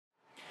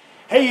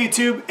Hey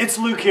YouTube, it's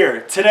Luke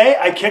here. Today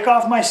I kick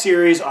off my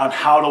series on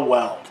how to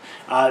weld.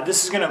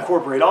 This is going to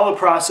incorporate all the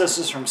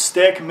processes from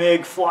stick,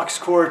 MIG, flux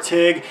core,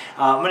 TIG.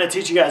 I'm going to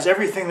teach you guys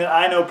everything that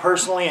I know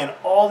personally and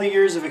all the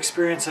years of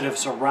experience that have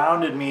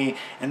surrounded me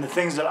and the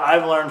things that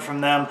I've learned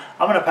from them,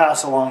 I'm going to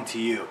pass along to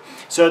you.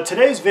 So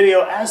today's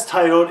video, as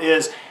titled,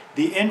 is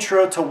the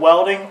intro to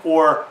welding,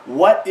 or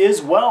what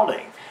is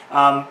welding?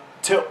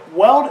 To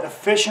weld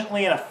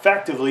efficiently and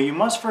effectively, you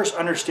must first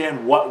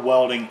understand what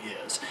welding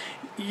is.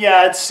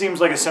 Yeah, it seems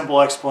like a simple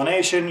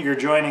explanation. You're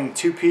joining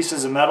two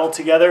pieces of metal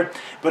together,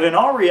 but in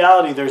all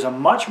reality, there's a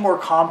much more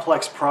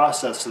complex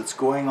process that's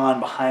going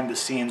on behind the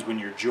scenes when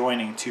you're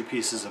joining two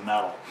pieces of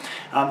metal.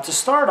 To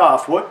start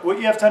off, what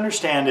you have to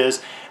understand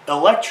is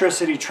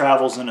electricity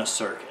travels in a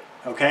circuit.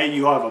 Okay,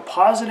 you have a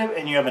positive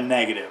and you have a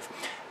negative.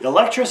 The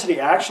electricity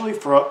actually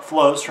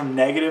flows from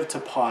negative to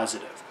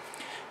positive.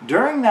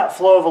 During that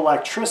flow of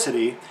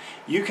electricity,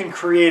 you can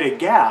create a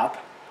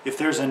gap if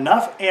there's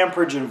enough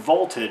amperage and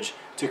voltage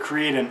to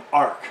create an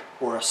arc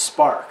or a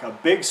spark, a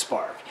big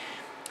spark.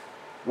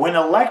 When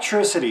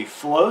electricity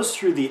flows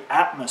through the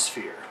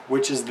atmosphere,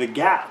 which is the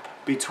gap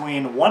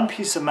between one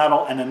piece of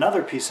metal and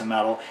another piece of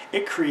metal,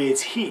 it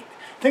creates heat.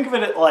 Think of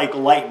it like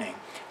lightning.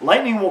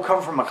 Lightning will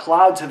come from a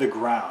cloud to the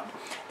ground.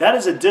 That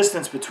is a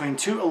distance between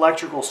two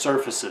electrical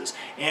surfaces,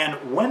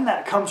 and when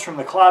that comes from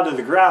the cloud to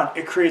the ground,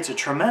 it creates a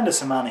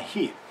tremendous amount of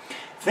heat.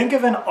 Think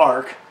of an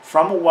arc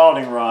from a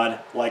welding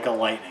rod like a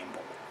lightning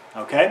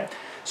bolt, okay?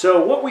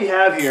 So what we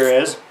have here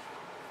is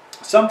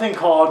something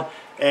called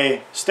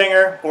a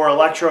stinger or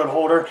electrode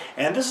holder,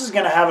 and this is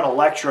going to have an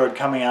electrode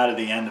coming out of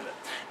the end of it.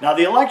 Now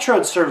the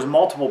electrode serves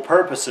multiple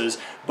purposes,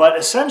 but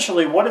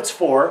essentially what it's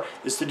for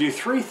is to do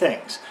three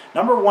things.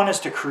 Number one is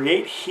to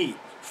create heat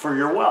for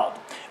your weld.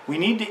 We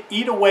need to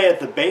eat away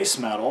at the base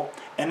metal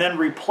and then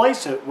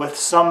replace it with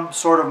some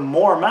sort of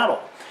more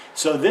metal.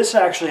 So this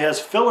actually has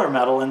filler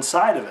metal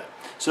inside of it.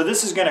 So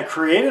this is going to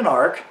create an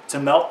arc to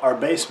melt our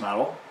base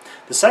metal.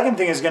 The second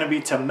thing is going to be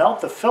to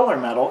melt the filler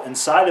metal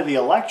inside of the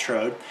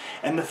electrode.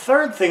 And the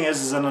third thing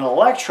is that an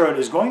electrode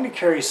is going to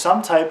carry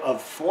some type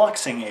of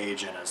fluxing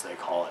agent, as they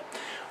call it.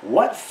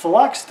 What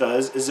flux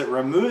does is it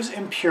removes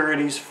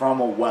impurities from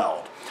a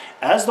weld.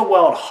 As the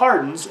weld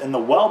hardens and the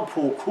weld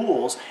pool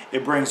cools,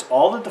 it brings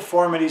all the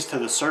deformities to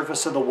the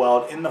surface of the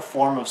weld in the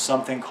form of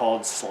something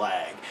called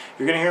slag.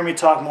 You're going to hear me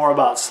talk more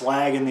about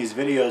slag in these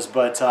videos,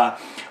 but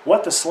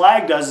what the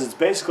slag does is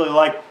basically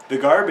like the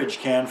garbage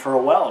can for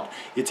a weld.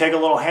 You take a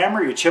little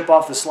hammer, you chip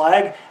off the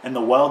slag, and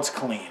the weld's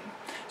clean.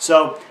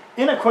 So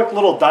in a quick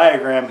little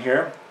diagram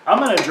here, I'm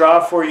going to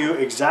draw for you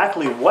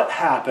exactly what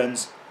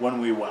happens when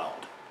we weld.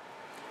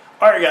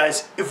 Alright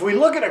guys, if we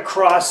look at a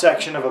cross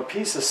section of a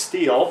piece of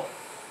steel,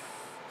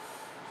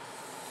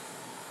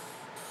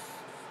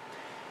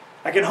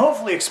 I can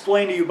hopefully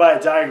explain to you by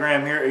a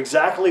diagram here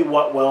exactly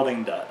what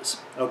welding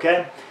does,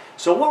 okay?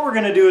 So what we're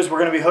going to do is we're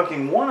going to be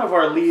hooking one of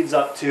our leads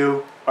up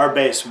to our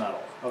base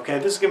metal, okay?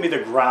 This is going to be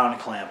the ground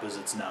clamp as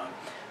it's known.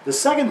 The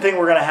second thing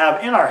we're going to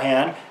have in our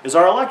hand is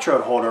our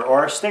electrode holder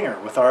or our stinger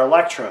with our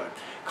electrode.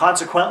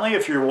 Consequently,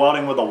 if you're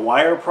welding with a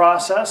wire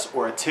process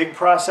or a TIG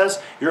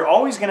process, you're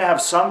always going to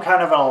have some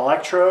kind of an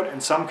electrode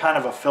and some kind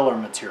of a filler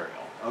material,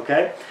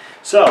 okay?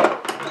 So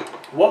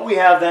what we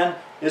have then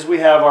is we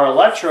have our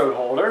electrode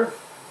holder.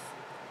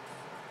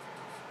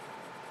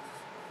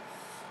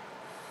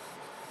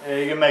 Yeah,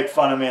 you can make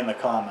fun of me in the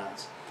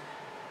comments.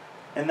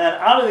 And then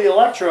out of the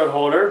electrode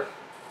holder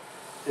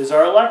is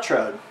our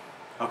electrode,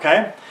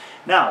 okay?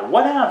 Now,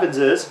 what happens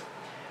is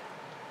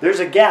there's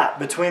a gap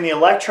between the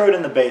electrode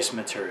and the base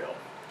material.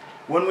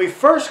 When we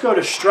first go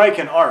to strike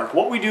an arc,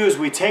 what we do is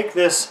we take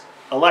this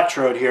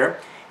electrode here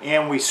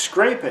and we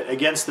scrape it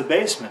against the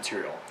base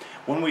material.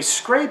 When we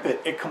scrape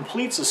it, it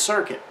completes a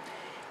circuit.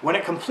 When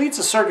it completes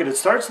a circuit, it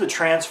starts the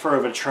transfer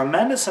of a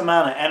tremendous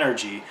amount of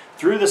energy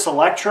through this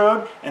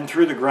electrode and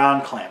through the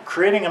ground clamp,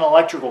 creating an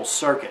electrical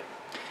circuit.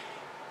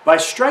 By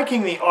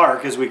striking the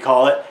arc, as we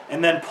call it,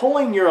 and then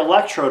pulling your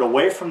electrode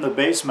away from the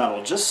base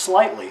metal just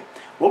slightly,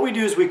 what we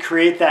do is we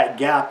create that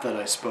gap that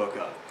I spoke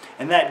of.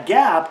 And that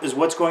gap is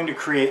what's going to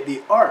create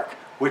the arc,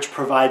 which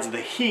provides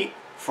the heat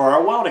for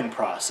our welding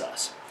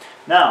process.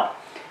 Now,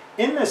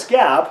 in this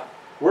gap,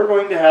 we're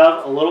going to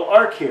have a little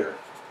arc here.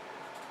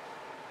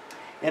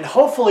 And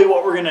hopefully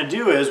what we're going to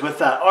do is, with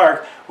that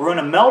arc, we're going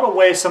to melt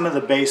away some of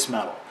the base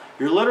metal.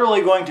 You're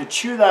literally going to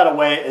chew that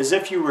away as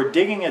if you were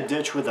digging a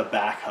ditch with a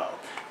backhoe.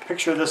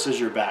 Picture this as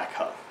your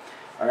backhoe.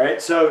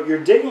 Alright, so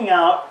you're digging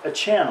out a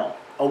channel,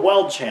 a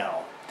weld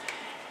channel.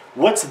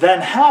 What's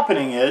then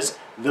happening is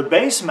the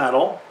base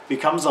metal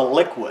becomes a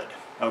liquid,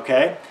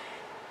 okay?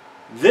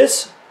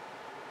 This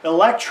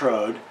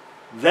electrode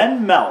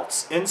then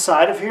melts.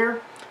 Inside of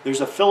here, there's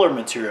a filler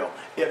material.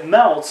 It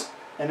melts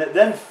and it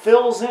then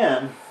fills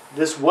in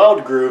this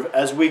weld groove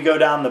as we go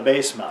down the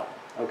base metal.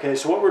 Okay,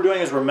 so what we're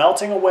doing is we're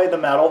melting away the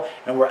metal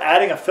and we're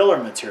adding a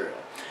filler material.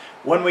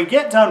 When we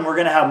get done, we're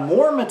going to have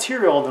more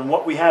material than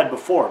what we had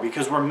before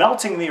because we're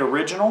melting the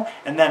original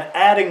and then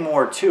adding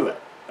more to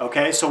it.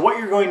 Okay, so what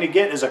you're going to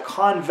get is a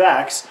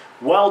convex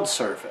weld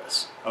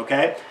surface.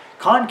 Okay,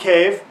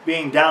 Concave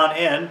being down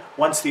in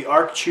once the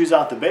arc chews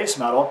out the base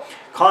metal.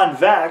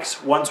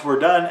 Convex once we're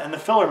done and the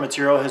filler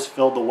material has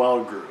filled the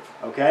weld groove,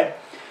 okay?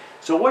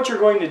 So what you're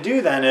going to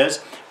do then is,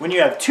 when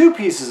you have two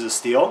pieces of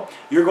steel,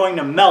 you're going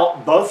to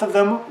melt both of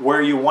them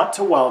where you want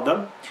to weld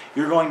them.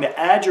 You're going to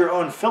add your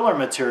own filler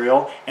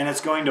material, and it's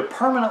going to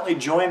permanently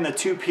join the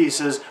two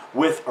pieces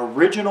with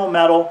original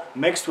metal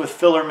mixed with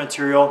filler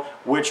material,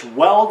 which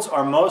welds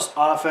are most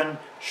often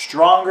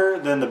stronger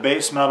than the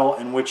base metal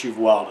in which you've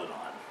welded on.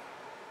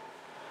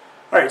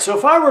 All right, so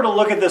if I were to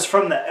look at this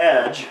from the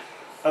edge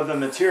of the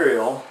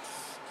material,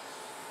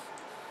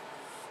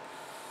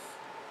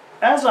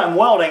 as I'm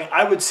welding,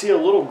 I would see a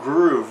little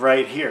groove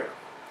right here.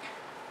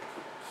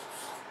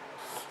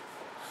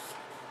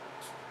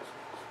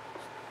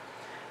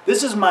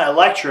 This is my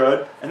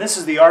electrode, and this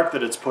is the arc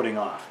that it's putting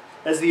off.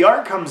 As the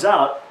arc comes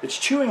out, it's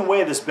chewing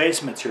away this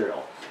base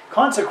material.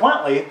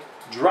 Consequently,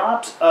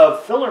 drops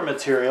of filler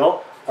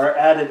material are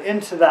added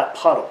into that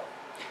puddle.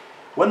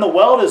 When the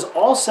weld is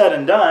all said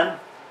and done,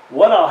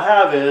 what I'll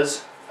have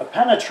is a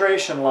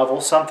penetration level,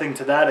 something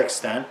to that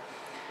extent,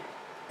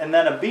 and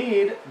then a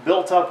bead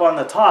built up on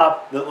the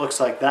top that looks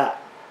like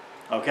that.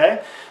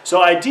 Okay?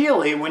 So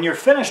ideally, when you're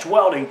finished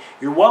welding,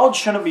 your weld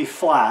shouldn't be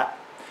flat,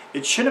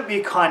 it shouldn't be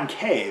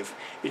concave,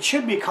 it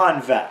should be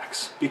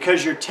convex,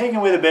 because you're taking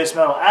away the base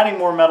metal, adding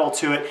more metal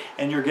to it,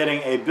 and you're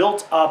getting a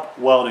built-up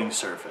welding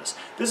surface.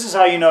 This is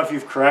how you know if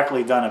you've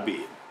correctly done a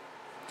bead.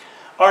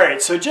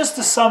 Alright, so just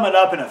to sum it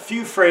up in a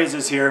few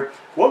phrases here,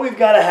 what we've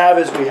got to have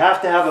is we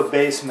have to have a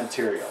base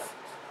material.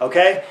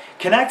 Okay?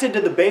 Connected to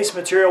the base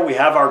material, we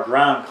have our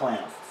ground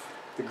clamp.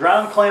 The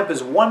ground clamp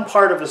is one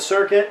part of the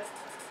circuit.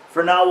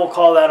 For now, we'll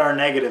call that our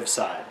negative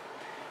side.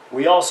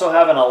 We also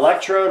have an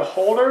electrode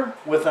holder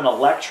with an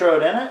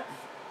electrode in it,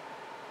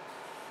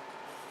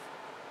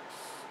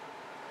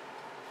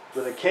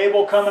 with a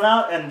cable coming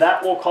out, and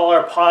that we'll call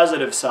our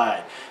positive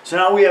side. So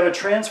now we have a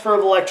transfer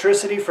of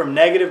electricity from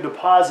negative to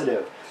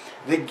positive.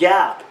 The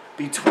gap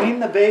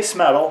between the base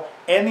metal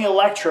and the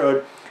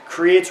electrode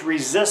creates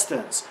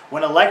resistance.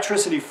 When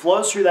electricity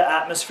flows through the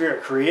atmosphere,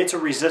 it creates a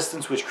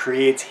resistance which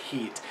creates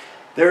heat.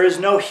 There is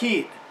no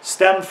heat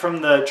stemmed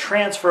from the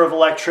transfer of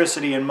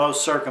electricity in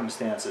most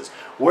circumstances.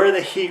 Where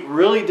the heat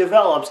really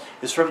develops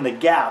is from the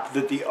gap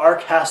that the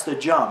arc has to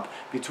jump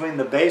between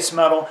the base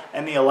metal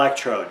and the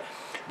electrode.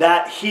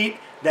 That heat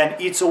then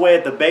eats away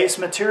at the base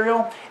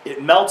material,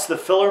 it melts the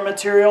filler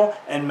material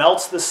and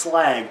melts the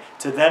slag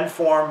to then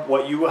form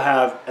what you will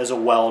have as a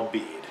weld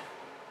bead.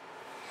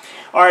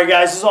 Alright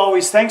guys, as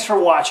always, thanks for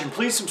watching.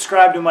 Please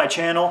subscribe to my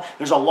channel.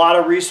 There's a lot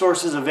of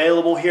resources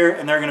available here,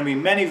 and there are going to be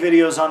many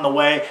videos on the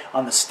way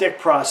on the stick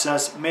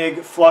process,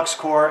 MIG, flux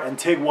core, and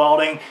TIG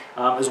welding,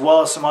 as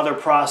well as some other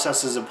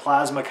processes of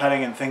plasma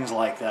cutting and things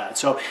like that.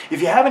 So if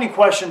you have any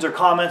questions or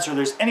comments, or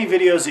there's any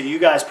videos that you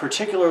guys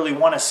particularly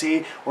want to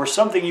see, or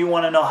something you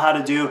want to know how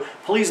to do,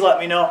 please let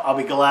me know. I'll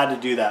be glad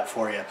to do that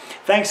for you.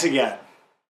 Thanks again.